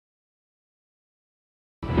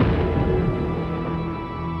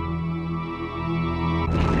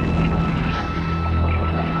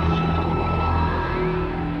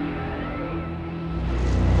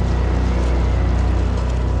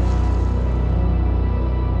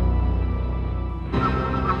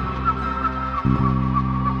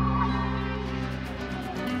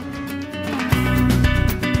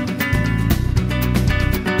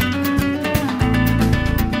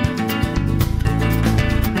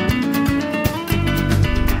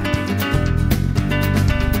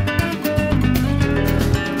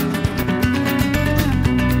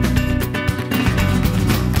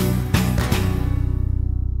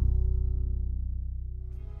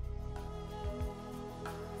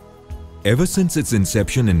Ever since its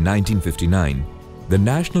inception in 1959, the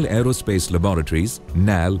National Aerospace Laboratories,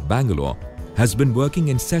 NAL, Bangalore, has been working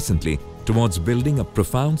incessantly towards building a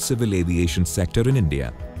profound civil aviation sector in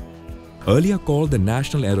India. Earlier called the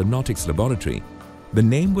National Aeronautics Laboratory, the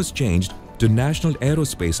name was changed to National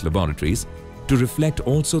Aerospace Laboratories to reflect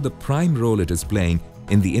also the prime role it is playing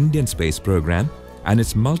in the Indian space program and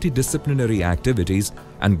its multidisciplinary activities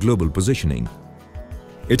and global positioning.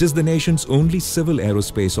 It is the nation's only civil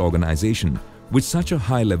aerospace organization with such a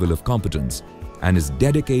high level of competence and is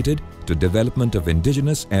dedicated to development of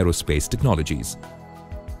indigenous aerospace technologies.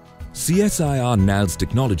 CSIR NAL's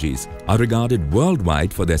technologies are regarded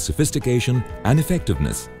worldwide for their sophistication and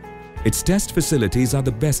effectiveness. Its test facilities are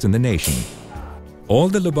the best in the nation. All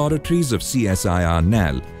the laboratories of CSIR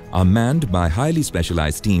NAL are manned by highly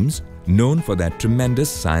specialized teams known for their tremendous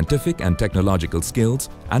scientific and technological skills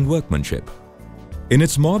and workmanship. In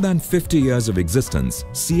its more than 50 years of existence,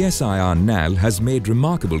 CSIR NAL has made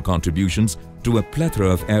remarkable contributions to a plethora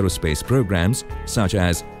of aerospace programs such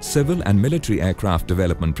as civil and military aircraft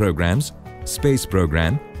development programs, space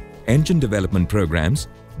program, engine development programs,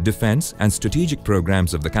 defense and strategic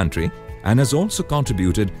programs of the country, and has also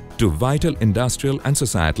contributed to vital industrial and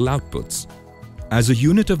societal outputs. As a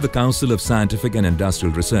unit of the Council of Scientific and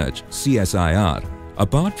Industrial Research, CSIR,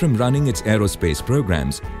 apart from running its aerospace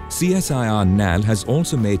programs, CSIR NAL has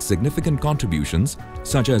also made significant contributions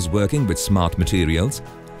such as working with smart materials,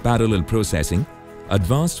 parallel processing,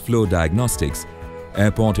 advanced flow diagnostics,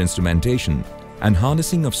 airport instrumentation, and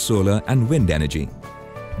harnessing of solar and wind energy.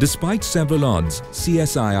 Despite several odds,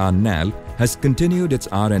 CSIR NAL has continued its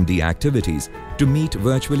R&D activities to meet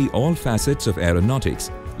virtually all facets of aeronautics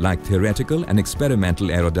like theoretical and experimental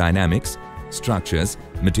aerodynamics, structures,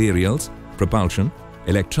 materials, propulsion,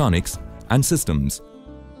 electronics, and systems.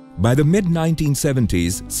 By the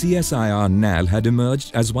mid-1970s, CSIR NAL had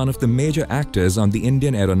emerged as one of the major actors on the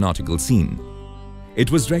Indian aeronautical scene.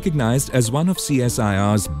 It was recognized as one of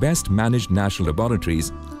CSIR's best-managed national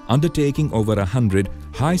laboratories, undertaking over 100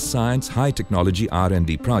 high-science, high-technology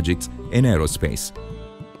R&D projects in aerospace.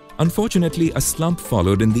 Unfortunately, a slump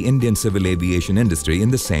followed in the Indian civil aviation industry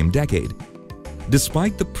in the same decade.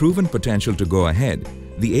 Despite the proven potential to go ahead,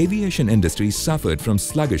 the aviation industry suffered from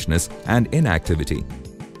sluggishness and inactivity.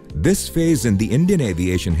 This phase in the Indian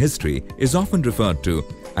aviation history is often referred to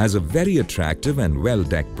as a very attractive and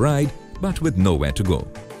well-decked bride, but with nowhere to go.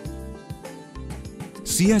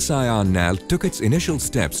 CSIR NAL took its initial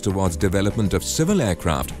steps towards development of civil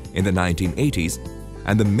aircraft in the 1980s,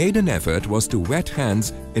 and the maiden effort was to wet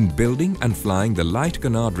hands in building and flying the Light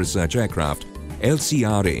Canard Research Aircraft,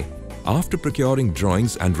 LCRA, after procuring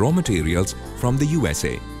drawings and raw materials from the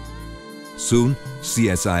USA. Soon,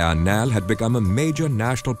 CSIR NAL had become a major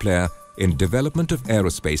national player in development of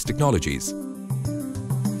aerospace technologies.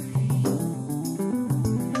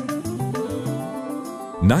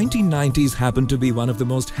 The 1990s happened to be one of the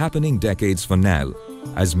most happening decades for NAL,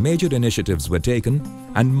 as major initiatives were taken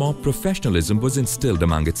and more professionalism was instilled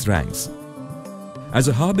among its ranks. As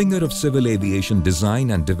a harbinger of civil aviation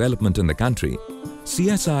design and development in the country,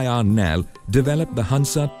 CSIR NAL developed the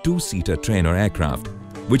Hansa two-seater trainer aircraft,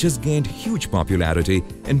 which has gained huge popularity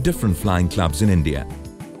in different flying clubs in India.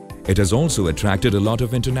 It has also attracted a lot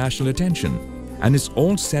of international attention and is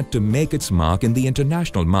all set to make its mark in the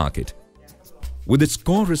international market. With its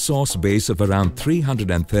core resource base of around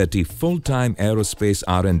 330 full-time aerospace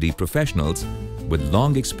R&D professionals with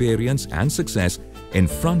long experience and success in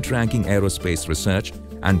front-ranking aerospace research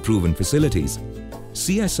and proven facilities,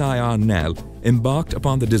 CSIR NAL embarked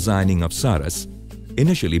upon the designing of Saras,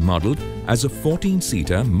 initially modelled as a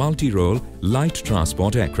 14-seater multi-role light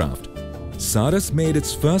transport aircraft. Saras made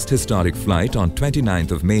its first historic flight on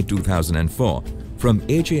 29th of May 2004 from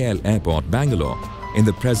HAL Airport, Bangalore, in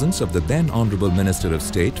the presence of the then Honourable Minister of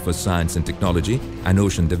State for Science and Technology and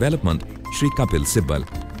Ocean Development, Shri Kapil Sibal.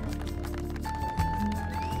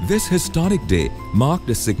 This historic day marked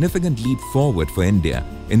a significant leap forward for India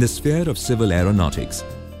in the sphere of civil aeronautics.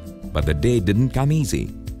 But the day didn't come easy.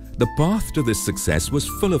 The path to this success was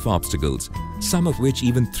full of obstacles, some of which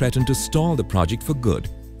even threatened to stall the project for good.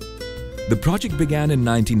 The project began in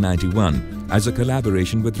 1991 as a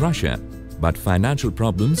collaboration with Russia, but financial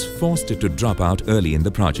problems forced it to drop out early in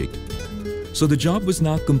the project. So the job was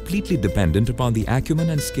now completely dependent upon the acumen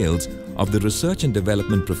and skills of the research and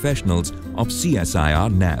development professionals of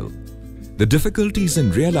CSIR NAL. The difficulties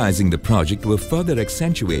in realizing the project were further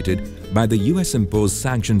accentuated by the US-imposed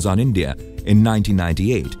sanctions on India in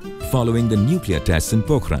 1998 following the nuclear tests in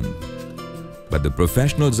Pokhran. But the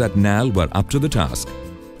professionals at NAL were up to the task.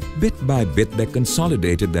 Bit by bit, they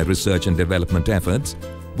consolidated their research and development efforts,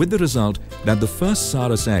 with the result that the first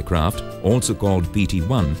Saras aircraft, also called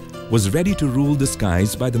PT-1, was ready to rule the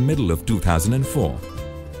skies by the middle of 2004.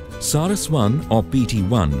 Saras-1 or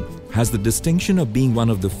PT-1 has the distinction of being one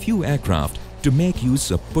of the few aircraft to make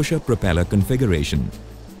use of pusher-propeller configuration.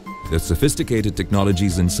 The sophisticated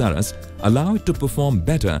technologies in Saras allow it to perform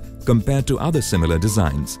better compared to other similar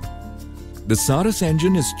designs. The Saras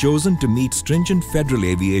engine is chosen to meet stringent Federal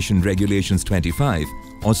Aviation Regulations 25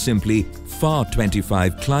 or simply FAR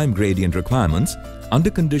 25 climb gradient requirements under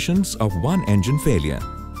conditions of one engine failure.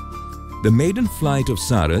 The maiden flight of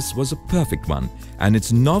Saras was a perfect one, and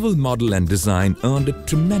its novel model and design earned it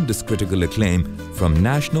tremendous critical acclaim from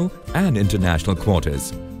national and international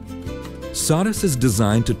quarters. Saras is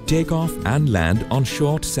designed to take off and land on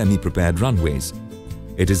short semi-prepared runways.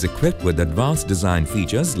 It is equipped with advanced design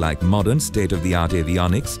features like modern state-of-the-art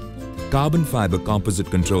avionics, carbon fiber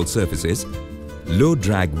composite control surfaces, low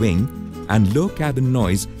drag wing and low cabin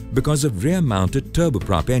noise because of rear-mounted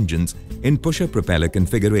turboprop engines in pusher-propeller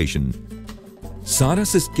configuration.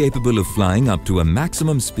 Saras is capable of flying up to a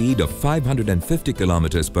maximum speed of 550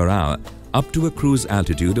 km per hour up to a cruise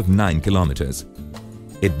altitude of 9 km.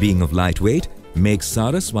 It being of lightweight makes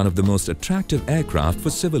Saras one of the most attractive aircraft for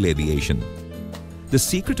civil aviation. The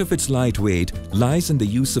secret of its lightweight lies in the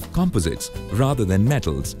use of composites rather than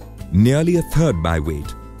metals, nearly a third by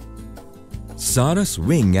weight. Saras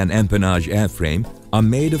wing and empennage airframe are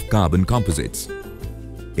made of carbon composites.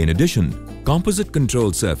 In addition, composite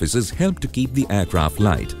control surfaces help to keep the aircraft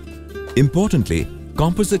light. Importantly,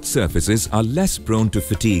 composite surfaces are less prone to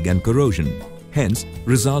fatigue and corrosion, hence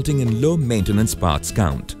resulting in low maintenance parts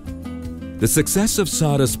count. The success of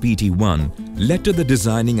Saras PT-1 led to the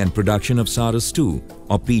designing and production of Saras-2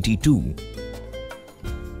 or PT-2.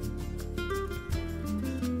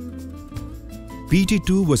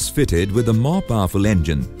 PT-2 was fitted with a more powerful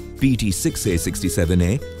engine,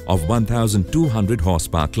 PT-6A67A of 1200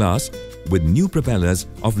 horsepower class with new propellers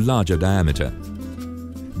of larger diameter.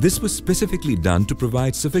 This was specifically done to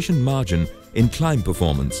provide sufficient margin in climb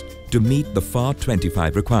performance to meet the FAR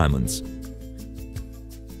 25 requirements.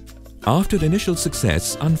 After initial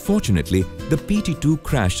success, unfortunately, the PT-2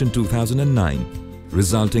 crashed in 2009,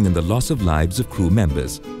 resulting in the loss of lives of crew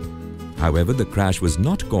members. However, the crash was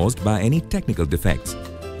not caused by any technical defects.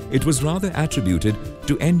 It was rather attributed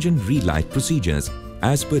to engine relight procedures,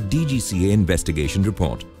 as per DGCA investigation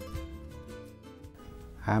report.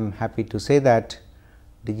 I am happy to say that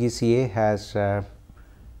DGCA has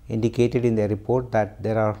indicated in their report that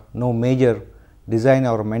there are no major design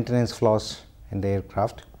or maintenance flaws in the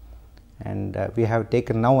aircraft, and we have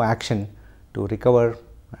taken now action to recover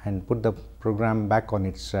and put the program back on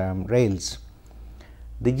its rails.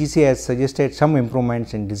 DGCA has suggested some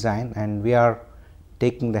improvements in design, and we are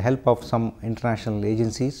taking the help of some international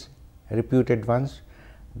agencies, reputed ones,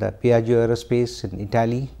 the Piaggio Aerospace in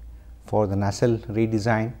Italy for the nacelle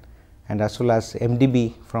redesign, and as well as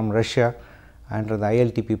MDB from Russia under the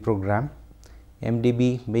ILTP program.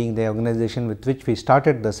 MDB being the organization with which we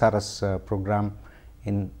started the Saras program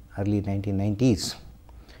in early 1990s.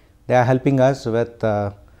 They are helping us with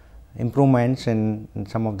improvements in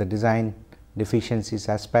some of the design deficiencies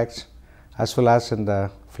aspects, as well as in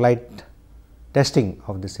the flight testing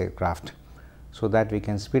of this aircraft, so that we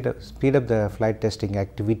can speed up the flight testing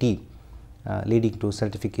activity leading to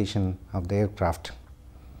certification of the aircraft.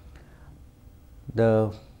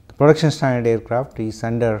 The production standard aircraft is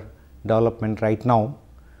under development right now.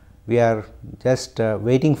 We are just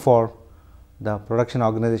waiting for the production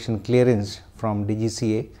organization clearance from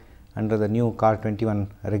DGCA under the new CAR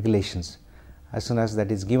 21 regulations. As soon as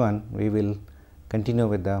that is given, we will continue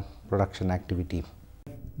with the production activity.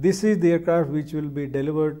 This is the aircraft which will be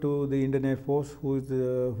delivered to the Indian Air Force, who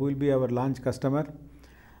will be our launch customer.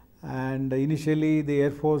 And initially the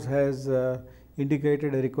Air Force has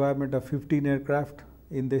indicated a requirement of 15 aircraft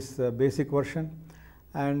in this basic version,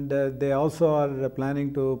 and they also are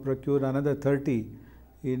planning to procure another 30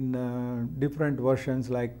 in different versions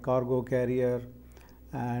like cargo carrier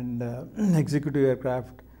and executive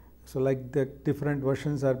aircraft. So like the different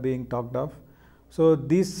versions are being talked of. So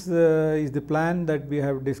this is the plan that we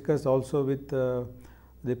have discussed also with the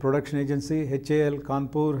production agency. HAL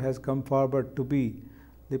Kanpur has come forward to be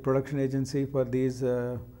the production agency for these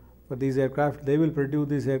for these aircraft. They will produce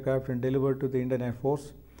these aircraft and deliver to the Indian Air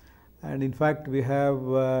Force. And in fact, we have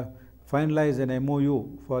finalized an MOU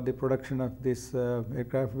for the production of this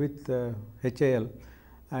aircraft with HAL,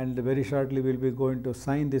 and very shortly we'll be going to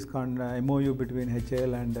sign this MOU between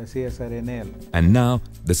HAL and CSIR NAL. And now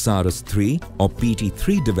the SARAS 3 or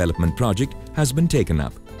PT3 development project has been taken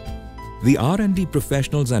up. The R&D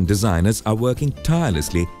professionals and designers are working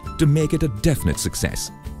tirelessly to make it a definite success.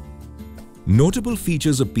 Notable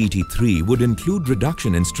features of PT3 would include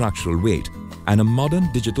reduction in structural weight and a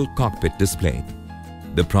modern digital cockpit display.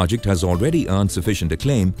 The project has already earned sufficient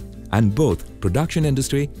acclaim, and both production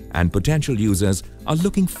industry and potential users are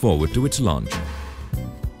looking forward to its launch.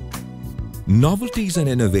 Novelties and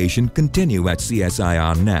innovation continue at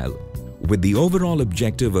CSIR NAL, with the overall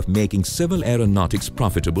objective of making civil aeronautics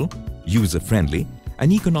profitable, user-friendly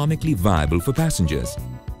and economically viable for passengers.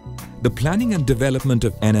 The planning and development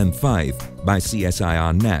of NM5 by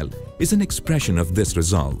CSIR NAL is an expression of this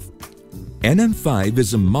resolve. NM5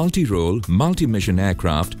 is a multi-role, multi-mission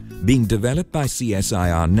aircraft being developed by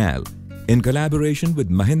CSIR NAL in collaboration with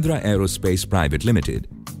Mahindra Aerospace Private Limited.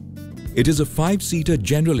 It is a 5-seater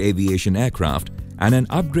general aviation aircraft and an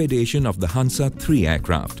upgradation of the Hansa 3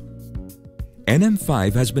 aircraft.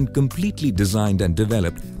 NM5 has been completely designed and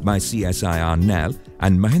developed by CSIR NAL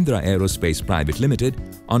and Mahindra Aerospace Private Limited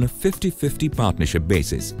on a 50-50 partnership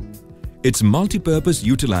basis. Its multi-purpose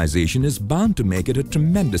utilization is bound to make it a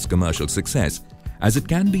tremendous commercial success, as it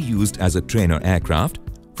can be used as a trainer aircraft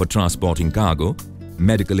for transporting cargo,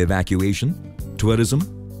 medical evacuation, tourism,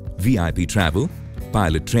 VIP travel,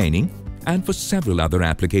 pilot training, and for several other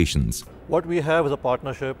applications. What we have is a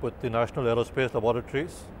partnership with the National Aerospace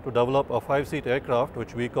Laboratories to develop a 5-seat aircraft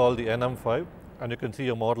which we call the NM5, and you can see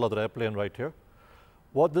a model of the airplane right here.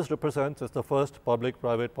 What this represents is the first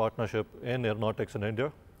public-private partnership in aeronautics in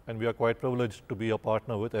India, and we are quite privileged to be a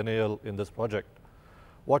partner with NAL in this project.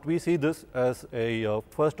 What we see this as a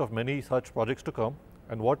first of many such projects to come,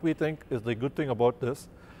 and what we think is the good thing about this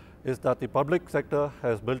is that the public sector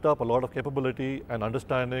has built up a lot of capability and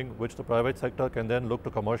understanding which the private sector can then look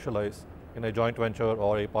to commercialize in a joint venture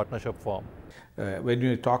or a partnership form. When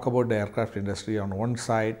you talk about the aircraft industry, on one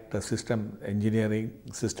side the system engineering,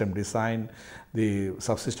 system design, the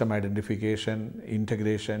subsystem identification,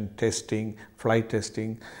 integration, testing, flight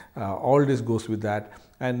testing, all this goes with that,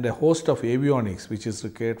 and a host of avionics which is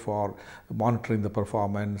required for monitoring the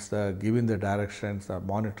performance, giving the directions,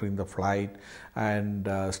 monitoring the flight and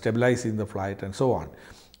stabilizing the flight and so on.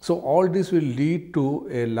 So all this will lead to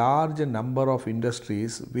a large number of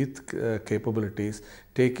industries with capabilities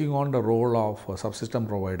taking on the role of subsystem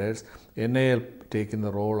providers, NAL taking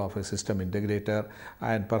the role of a system integrator,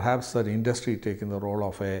 and perhaps the industry taking the role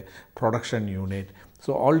of a production unit.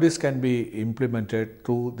 So all this can be implemented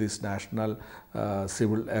through this National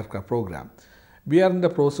Civil Aircraft Program. We are in the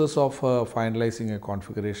process of finalizing a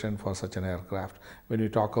configuration for such an aircraft. When you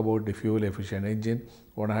talk about the fuel efficient engine,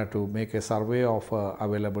 one have to make a survey of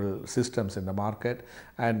available systems in the market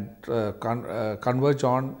and converge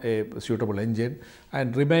on a suitable engine,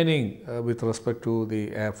 and remaining with respect to the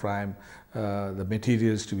airframe, the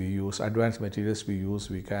materials to be used, advanced materials to be used,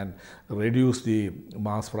 we can reduce the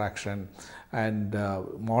mass fraction and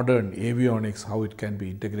modern avionics, how it can be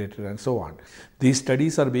integrated and so on. These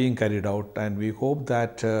studies are being carried out, and we hope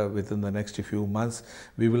that within the next few months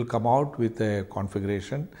we will come out with a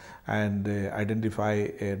configuration and identify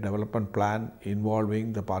a development plan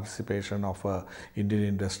involving the participation of Indian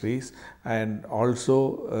industries, and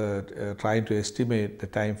also trying to estimate the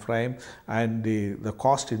time frame and the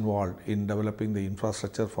cost involved in developing the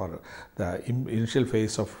infrastructure for the initial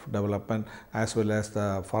phase of development as well as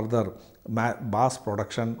the further mass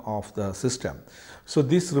production of the system. So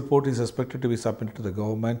this report is expected to be submitted to the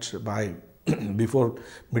government by before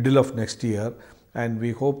middle of next year, and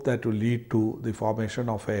we hope that will lead to the formation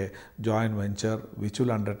of a joint venture which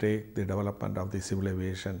will undertake the development of the civil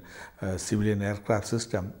aviation civilian aircraft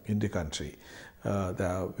system in the country.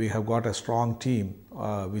 We have got a strong team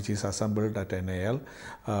which is assembled at NAL,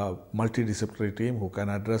 multidisciplinary team who can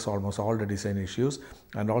address almost all the design issues,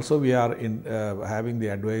 and also we are having the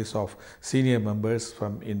advice of senior members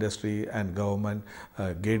from industry and government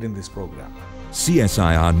guiding this program.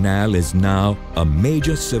 CSIR NAL is now a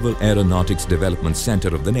major civil aeronautics development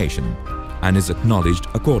center of the nation and is acknowledged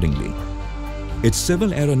accordingly. Its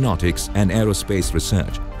civil aeronautics and aerospace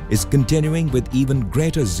research is continuing with even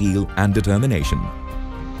greater zeal and determination.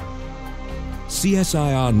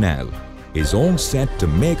 CSIR NAL is all set to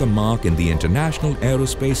make a mark in the international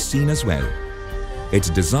aerospace scene as well. Its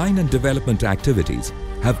design and development activities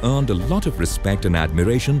have earned a lot of respect and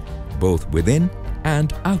admiration both within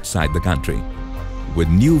and outside the country. With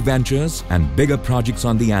new ventures and bigger projects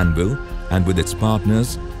on the anvil, and with its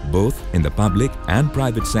partners, both in the public and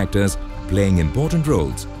private sectors, playing important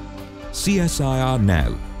roles, CSIR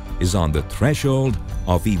NAL is on the threshold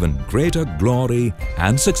of even greater glory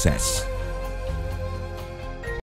and success.